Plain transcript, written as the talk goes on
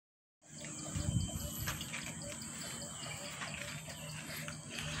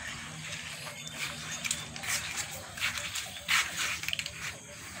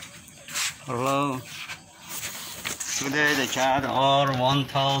Hello. Today the cat are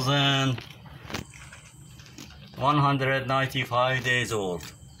 1,195 days old.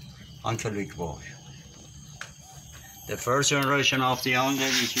 Uncle Big Boy. The first generation of the young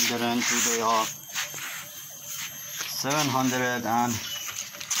baby children today are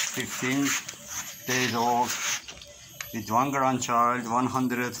 715 days old, with one grandchild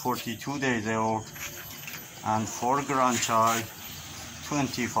 142 days old, and four grandchild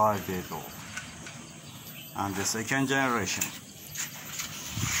 25 days old. And the second generation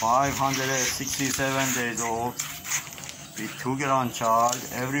 567 days old, with two grandchild,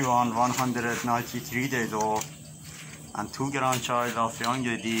 everyone 193 days old, and two grandchild of young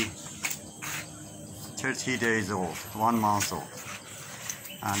lady 30 days old, 1 month old.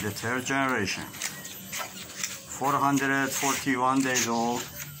 And the third generation 441 days old,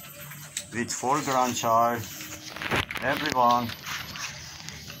 with four grandchild, everyone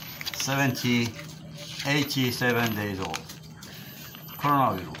 87 days old.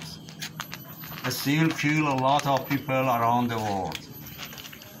 Coronavirus still kill a lot of people around the world.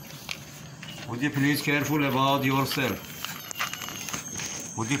 Would you please careful about yourself?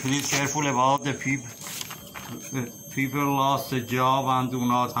 Would you please careful about the people lost the job and do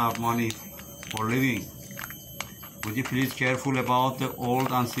not have money for living? Would you please careful about the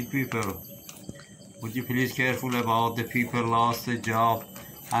old and sick people? Would you please careful about the people lost the job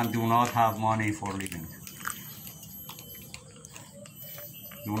and do not have money for living?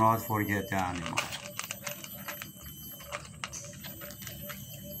 Do not forget the animal.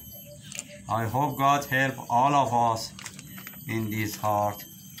 I hope God help all of us in this hard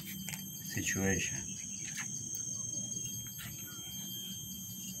situation.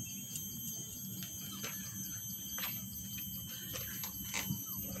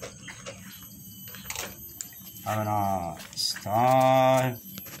 Have a nice time.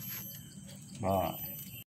 Bye.